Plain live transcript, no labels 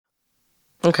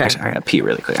Okay. Actually, I gotta pee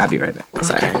really quick. I'll be right back.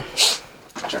 Sorry. Okay.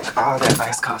 Drink all that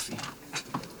iced coffee.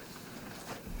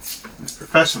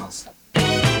 Professionals.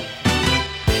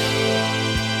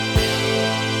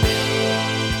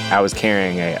 I was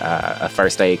carrying a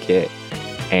first aid kit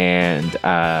and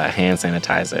hand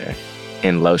sanitizer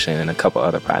and lotion and a couple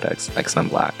other products like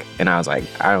sunblock. And I was like,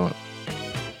 I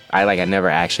never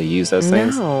actually used those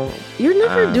things. No, you're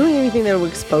never doing anything that will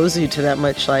expose you to that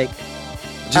much like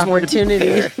Just wanted to be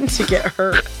opportunity prepared. to get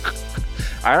hurt.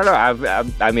 I don't know.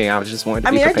 I was just wanting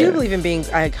to be I prepared. do believe in being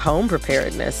like home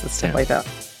preparedness and stuff Yeah. like that.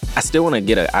 I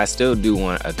still do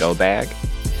want a go bag.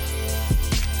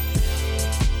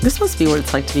 This must be what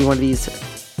it's like to be one of these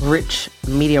rich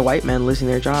media white men losing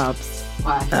their jobs.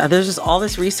 Why? There's just all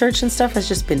this research and stuff has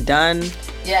just been done,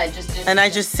 Yeah, just did. and I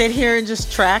just sit here and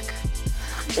just track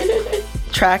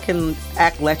and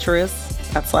act lecherous.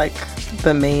 That's like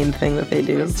the main thing that they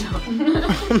do.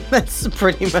 That's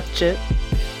pretty much it.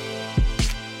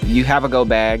 You have a go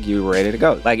bag, you're ready to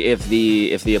go. Like if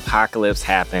the apocalypse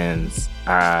happens,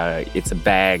 it's a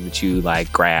bag that you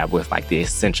like grab with like the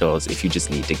essentials if you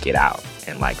just need to get out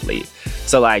and like leave.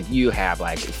 So like you have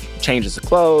like changes of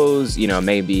clothes,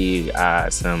 maybe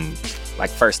some like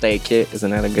first aid kit is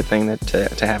another good thing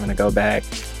to have in a go bag.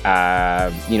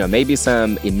 Maybe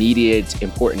some immediate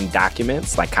important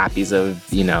documents like copies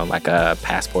of like a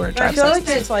passport or I driver's feel license.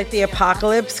 like it's like the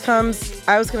apocalypse comes.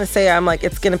 I was gonna say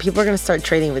people are gonna start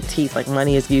trading with teeth. Like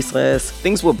money is useless.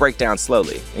 Things will break down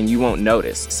slowly and you won't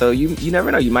notice. So you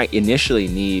never know. You might initially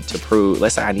need to prove,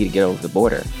 let's say I need to get over the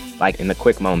border, like in the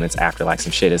quick moments after like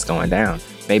some shit is going down.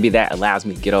 Maybe that allows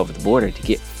me to get over the border to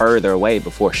get further away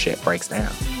before shit breaks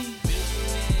down.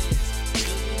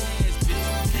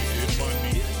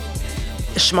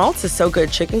 Schmaltz is so good.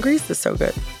 Chicken grease is so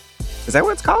good. Is that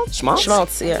what it's called? Schmaltz?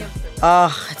 Schmaltz, yeah.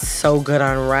 Oh, it's so good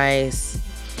on rice.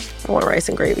 I want rice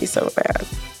and gravy so bad.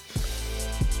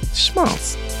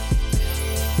 Schmaltz.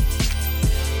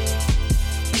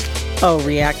 Oh,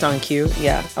 react on cue.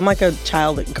 Yeah, I'm like a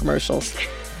child in commercials.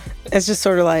 It's just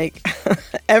sort of like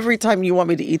every time you want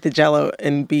me to eat the Jell-O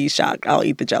and be shocked, I'll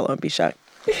eat the Jell-O and be shocked.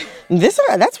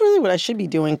 That's really what I should be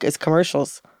doing is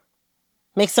commercials.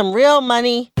 Make some real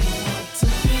money.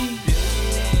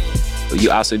 You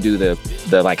also do the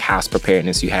like house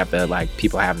preparedness. You have the like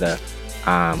people have the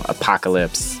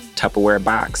apocalypse Tupperware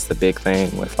box, the big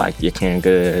thing with like your canned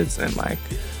goods and like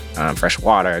fresh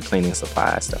water, cleaning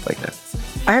supplies, stuff like that.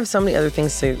 I have so many other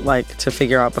things to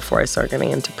figure out before I start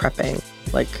getting into prepping.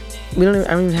 Like I don't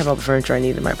even have all the furniture I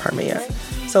need in my apartment yet.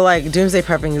 So like doomsday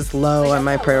prepping is low on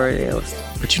my priority list.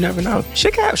 But you never know.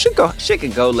 Shit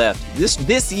could go left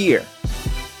this year.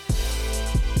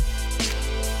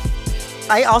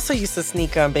 I also used to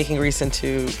sneak bacon grease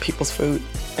into people's food.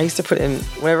 I used to put in,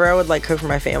 whenever I would like cook for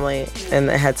my family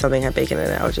and I had something had bacon in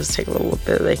it, I would just take a little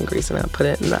bit of bacon grease and I'd put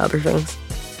it in the other things.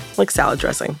 Like salad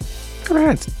dressing. I've never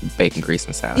had bacon grease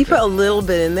and salad. You put a little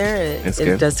bit in there and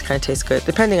it does kind of taste good,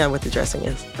 depending on what the dressing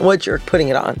is, what you're putting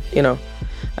it on,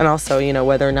 And also,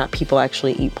 whether or not people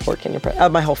actually eat pork in your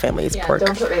my whole family eats pork.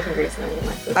 Don't put bacon grease in any of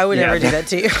my food. I would never do that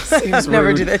to you. I'd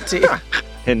never do that to you.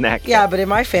 In that case. Yeah, but in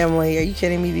my family, are you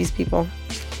kidding me? These people,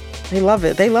 they love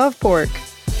it. They love pork.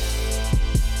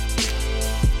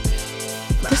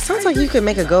 This sounds like you could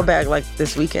make a go bag like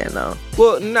this weekend, though.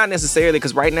 Well, not necessarily,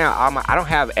 because right now I don't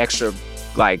have extra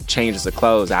like changes of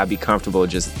clothes. I'd be comfortable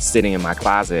just sitting in my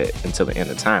closet until the end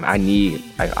of time. I need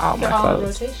like all my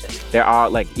clothes. They're all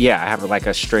like, yeah, I have like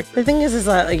a strict. The thing is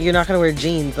like you're not gonna wear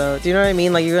jeans though. Do you know what I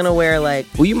mean? Like you're gonna wear like.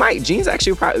 Well, you might. Jeans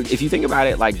actually probably, if you think about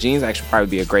it, like jeans actually probably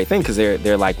be a great thing because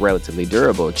they're like relatively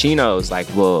durable. Chinos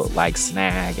like will like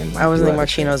snag and. Like, I wasn't thinking about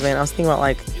shit. chinos, man. I was thinking about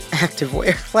like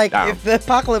activewear. Like if the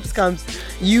apocalypse comes,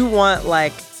 you want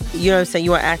like, you know what I'm saying?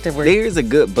 You want activewear. There's a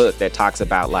good book that talks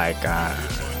about like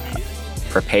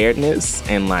preparedness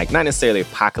and like not necessarily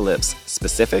apocalypse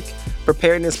specific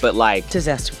preparedness, but like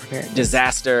disaster preparedness.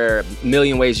 Disaster,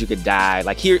 million ways you could die.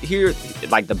 Like here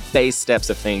like the base steps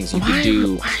of things you could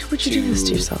do. Why would you do this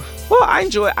to yourself? Well, I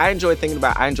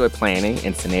enjoy planning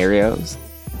and scenarios.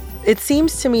 It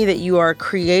seems to me that you are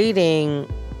creating,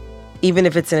 even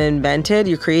if it's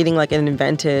you're creating like an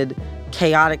invented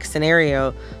chaotic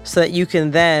scenario so that you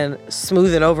can then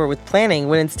smooth it over with planning,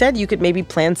 when instead you could maybe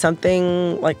plan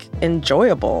something like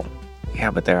enjoyable. Yeah,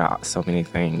 but there are so many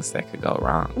things that could go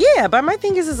wrong. Yeah, but my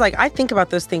thing is like I think about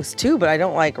those things too, but I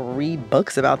don't like read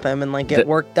books about them and like get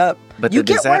worked up. But you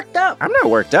get worked up. I'm not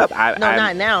worked up.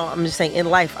 Not now. I'm just saying in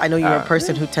life, I know you're a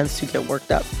person who tends to get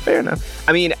worked up. Fair enough.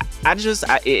 I mean,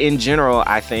 in general,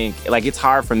 I think like it's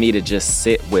hard for me to just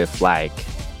sit with like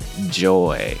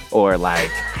joy or like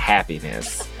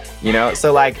happiness You know?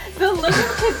 So like The look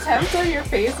of contempt on your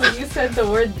face when you said the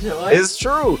word joy. it's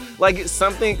true. Like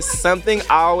something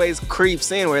always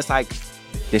creeps in where it's like,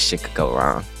 this shit could go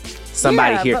wrong.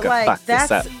 Somebody here but could like, fuck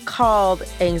this up. That's called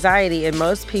anxiety, and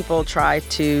most people try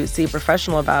to see a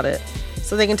professional about it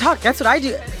so they can talk. That's what I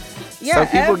do. Yeah,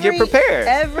 So people get prepared.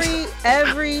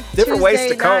 Every Different ways Tuesday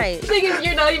to cope. night. The thing is,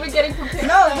 you're not even getting prepared.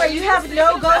 No, where you have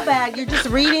no go bag. You're just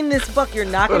reading this book. You're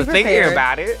not Well, getting thinking prepared.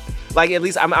 about it. Like at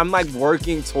least I'm like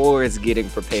working towards getting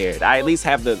prepared. I at least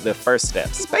have the first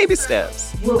steps, baby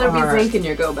steps, Will there be zinc in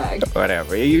your go bag?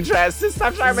 whatever. You try to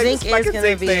stop trying to make Zinc this is fucking going to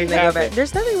zinc be in thing the go happen. bag.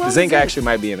 There's nothing wrong Zinc with actually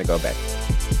might be in the go bag.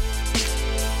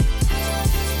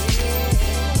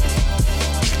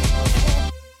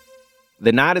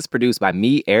 The Nod is produced by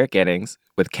me, Eric Eddings,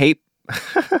 with Kate.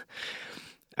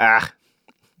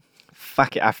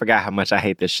 Fuck it. I forgot how much I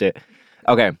hate this shit.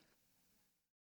 Okay.